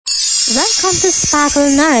Welcome to Sparkle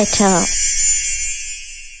Narrator.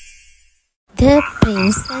 The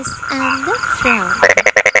Princess and the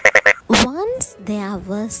Frog. Once there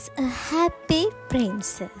was a happy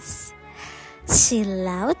princess. She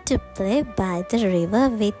loved to play by the river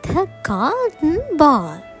with her golden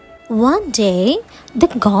ball. One day, the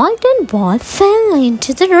golden ball fell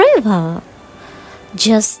into the river.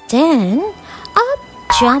 Just then, up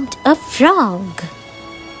jumped a frog.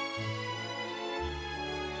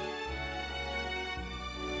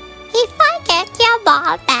 If I get your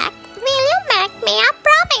ball back, will you make me a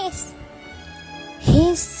promise?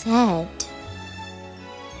 He said,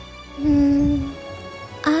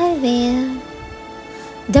 I will.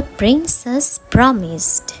 The princess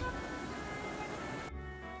promised.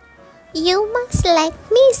 You must let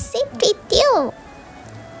me sit with you,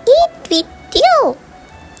 eat with you,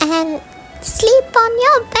 and sleep on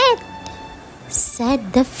your bed,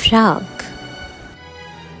 said the frog.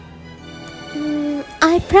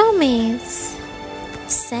 I promise,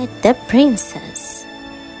 said the princess.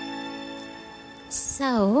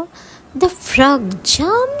 So the frog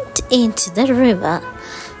jumped into the river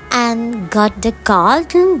and got the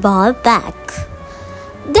golden ball back.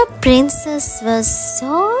 The princess was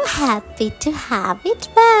so happy to have it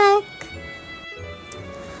back.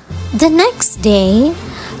 The next day,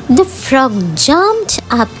 the frog jumped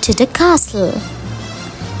up to the castle.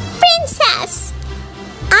 Princess,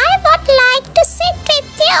 I would like to sit with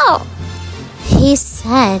you, he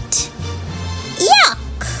said.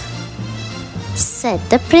 Yuck, said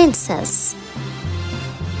the princess.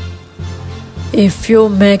 If you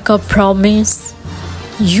make a promise,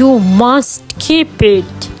 you must keep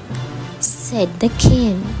it, said the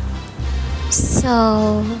king.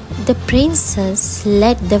 So the princess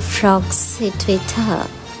let the frog sit with her.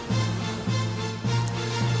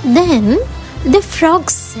 Then the frog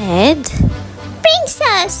said,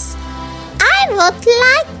 Princess, I would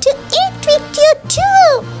like to eat with you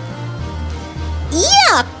too.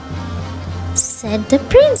 Yuck, said the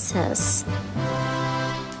princess.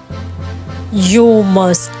 You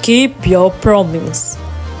must keep your promise,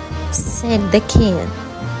 said the king.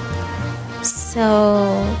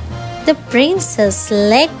 So the princess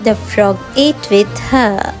let the frog eat with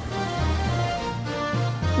her.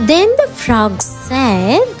 Then the frog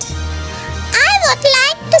said, I would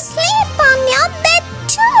like to sleep on your bed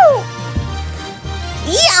too.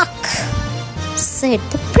 Yuck, said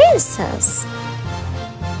the princess.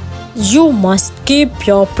 You must keep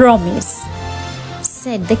your promise,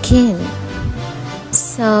 said the king.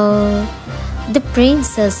 So the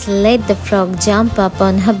princess let the frog jump up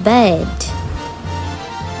on her bed.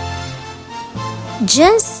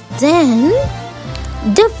 Just then,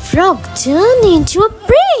 the frog turned into a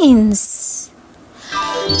prince.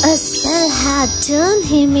 A spell had turned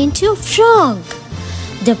him into a frog.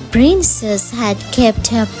 The princess had kept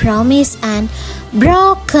her promise and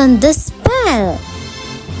broken the spell.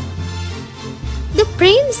 The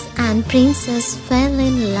prince and princess fell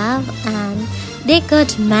in love and they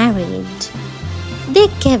got married. They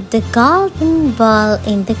kept the golden ball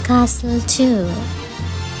in the castle too.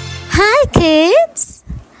 Hi kids!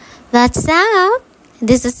 What's up?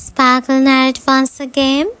 This is Sparkle Narrator once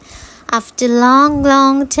again. After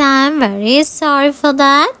long time, very sorry for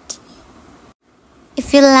that.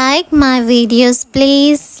 If you like my videos,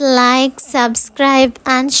 please like, subscribe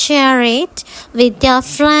and share it with your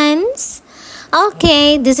friends.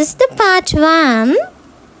 Okay, this is the part 1.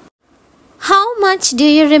 How much do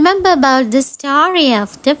you remember about the story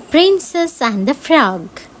of the princess and the frog?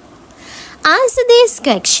 Answer these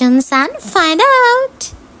questions and find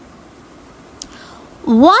out.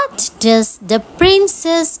 What does the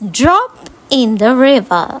princess drop in the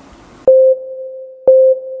river?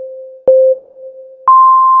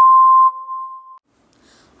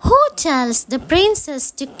 Who tells the princess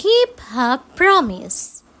to keep her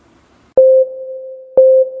promise?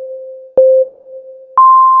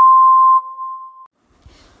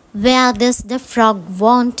 Where does the frog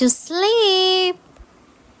want to sleep?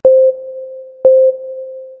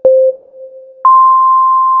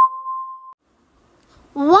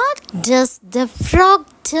 What does the frog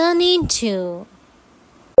turn into?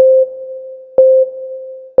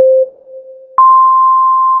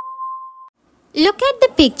 Look at the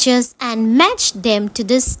pictures and match them to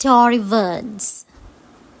the story words.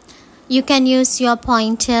 You can use your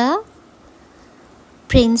pointer.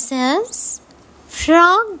 Princess,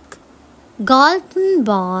 frog, golden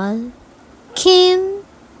ball, king,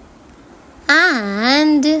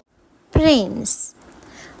 and prince.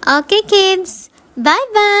 Okay kids, bye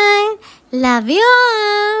bye. Love you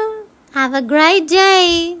all. Have a great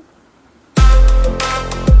day.